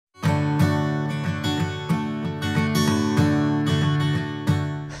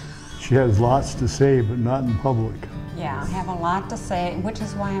She has lots to say, but not in public. Yeah, I have a lot to say, which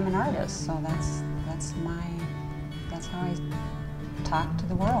is why I'm an artist. So that's how I talk to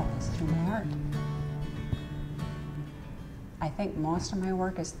the world, is through my art. I think most of my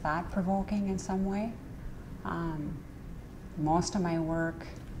work is thought-provoking in some way. Most of my work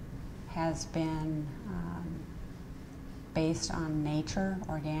has been based on nature,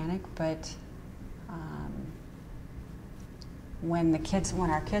 organic, but when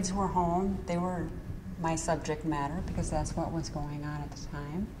our kids were home, they were my subject matter because that's what was going on at the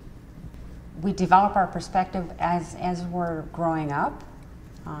time. We develop our perspective as we're growing up.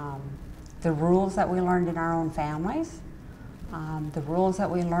 The rules that we learned in our own families, the rules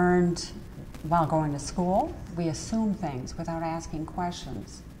that we learned while going to school, we assume things without asking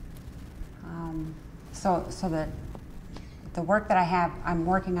questions. So that the work that I'm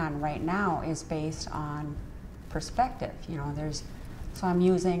working on right now is based on perspective. You know, so I'm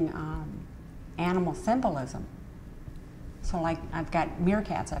using animal symbolism. So like I've got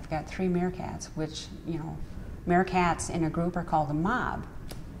meerkats, I've got 3 meerkats, which, you know, meerkats in a group are called a mob.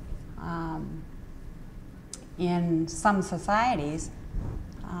 In some societies,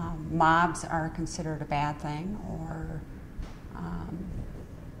 mobs are considered a bad thing, or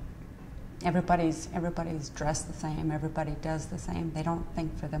everybody's dressed the same, everybody does the same, they don't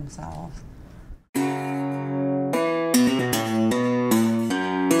think for themselves.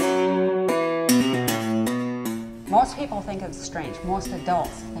 Most people think it's strange. Most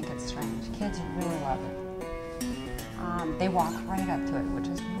adults think it's strange. Kids really love it. They walk right up to it, which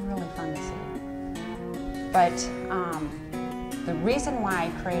is really fun to see. But the reason why I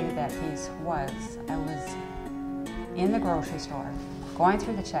created that piece was I was in the grocery store, going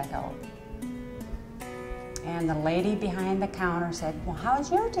through the checkout, and the lady behind the counter said, "Well,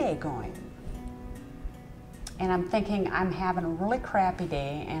 how's your day going?" And I'm thinking, I'm having a really crappy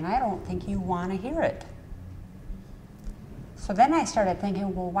day, and I don't think you want to hear it. So then I started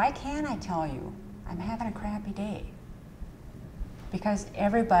thinking, well, why can't I tell you I'm having a crappy day? Because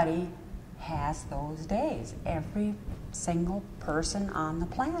everybody has those days, every single person on the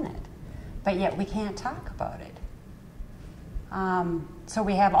planet. But yet we can't talk about it. So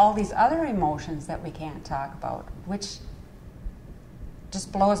we have all these other emotions that we can't talk about, which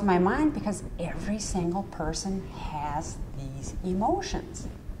just blows my mind because every single person has these emotions.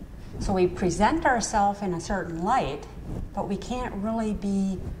 So we present ourselves in a certain light, but we can't really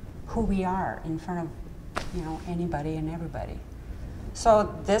be who we are in front of, you know, anybody and everybody.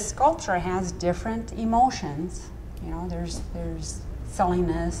 So this sculpture has different emotions. You know, there's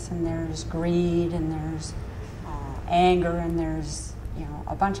silliness, and there's greed, and there's anger, and there's, you know,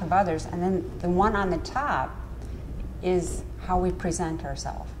 a bunch of others. And then the one on the top is how we present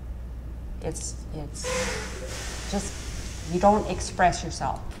ourselves. It's just, you don't express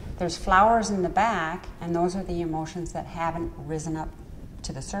yourself. There's flowers in the back, and those are the emotions that haven't risen up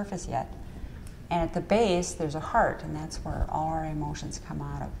to the surface yet. And at the base, there's a heart, and that's where all our emotions come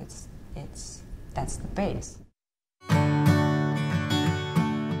out of. That's the base.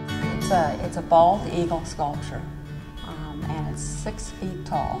 It's a bald eagle sculpture, and it's 6 feet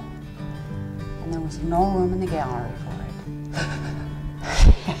tall, and there was no room in the gallery for it.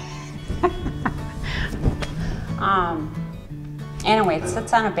 Anyway, it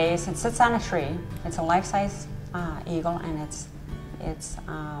sits on a base, it sits on a tree. It's a life-size eagle, and it's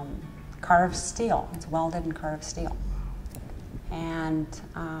carved steel. It's welded and carved steel. And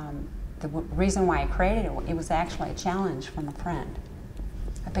the reason why I created it, it was actually a challenge from a friend.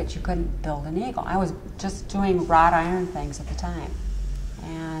 I bet you couldn't build an eagle. I was just doing wrought iron things at the time,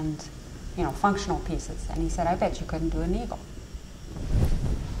 and, you know, functional pieces. And he said, I bet you couldn't do an eagle.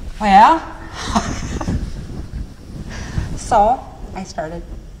 Well, so I started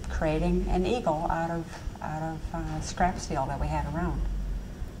creating an eagle out of scrap steel that we had around.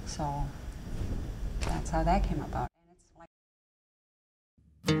 So that's how that came about.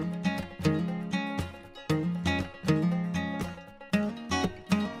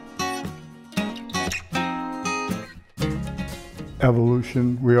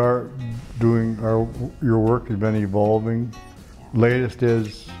 Evolution. We are doing your work has been evolving. Yeah. Latest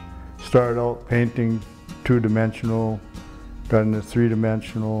is started out painting 2-dimensional, got into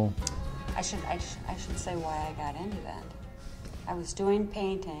 3-dimensional. I should say why I got into that. I was doing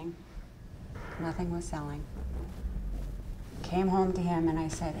painting, nothing was selling. Came home to him and I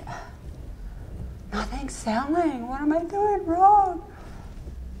said, nothing's selling, what am I doing wrong?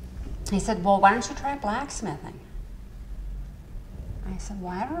 He said, well, why don't you try blacksmithing? I said,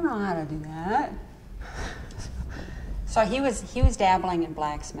 well, I don't know how to do that. So he was dabbling in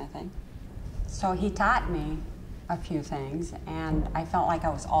blacksmithing. So he taught me a few things, and I felt like I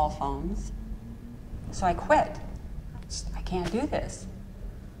was all thumbs. So I quit. I can't do this.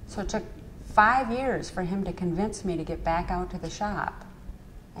 So it took 5 years for him to convince me to get back out to the shop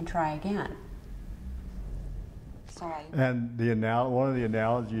and try again. So and one of the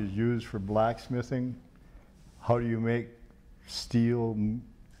analogies used for blacksmithing, how do you make steel, you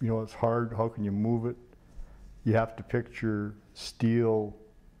know, it's hard, how can you move it? You have to picture steel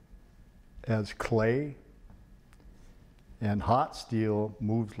as clay, and hot steel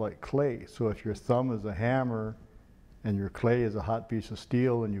moves like clay. So if your thumb is a hammer and your clay is a hot piece of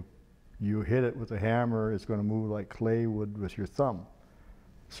steel and you hit it with a hammer, it's going to move like clay would with your thumb.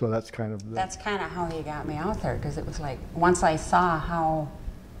 So that's kind of how he got me out there, because it was like, once I saw how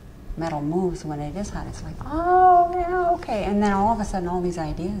metal moves when it is hot, it's like, oh yeah, okay. And then all of a sudden all these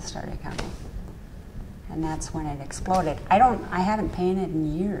ideas started coming. And that's when it exploded. I haven't painted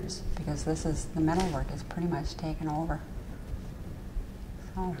in years, because the metalwork is pretty much taken over.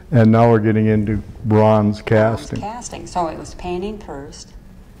 So, and now we're getting into bronze casting. Bronze casting. So it was painting first,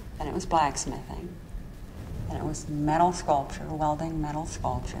 then it was blacksmithing, then it was metal sculpture, welding metal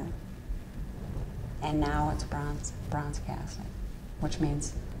sculpture, and now it's bronze casting, which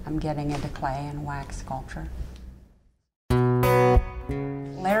means I'm getting into clay and wax sculpture.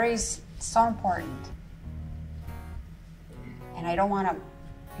 Larry's so important. And I don't want to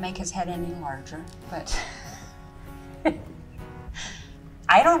make his head any larger, but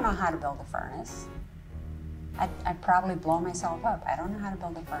I don't know how to build a furnace. I'd probably blow myself up. I don't know how to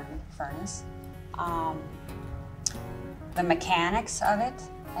build a furnace. The mechanics of it,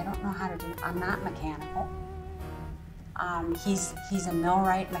 I don't know how to do. I'm not mechanical. He's a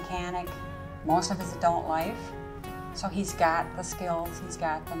millwright mechanic most of his adult life. So he's got the skills, he's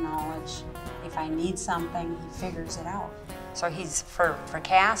got the knowledge. If I need something, he figures it out. So for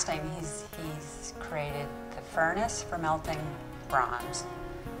casting, he's created the furnace for melting bronze.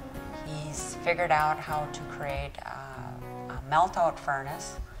 He's figured out how to create a melt-out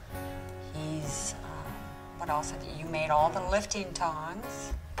furnace. What else? You made all the lifting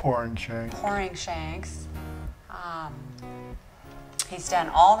tongs. Pouring shanks. Pouring shanks. He's done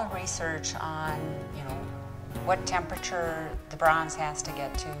all the research on, you know, what temperature the bronze has to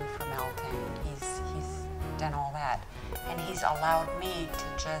get to for melting. He's done all that. And he's allowed me to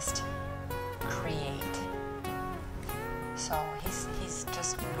just create. So he's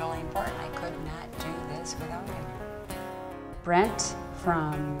just really important. I could not do this without him. Brent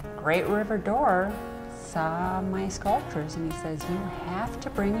from Great River Door saw my sculptures and he says, you have to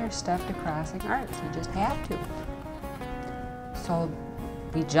bring your stuff to Crossing Arts. You just have to. So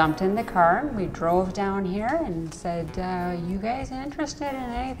we jumped in the car and we drove down here and said, you guys interested in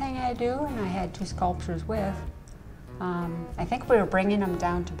anything I do? And I had 2 sculptures with. I think we were bringing them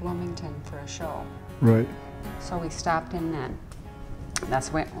down to Bloomington for a show. Right. So we stopped in then. That's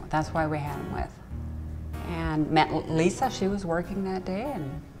why we had them with. And met Lisa, she was working that day,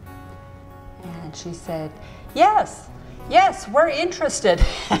 and she said, yes, we're interested.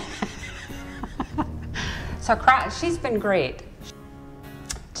 So she's been great.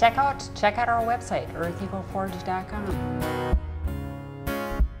 Check out our website, eartheagleforge.com.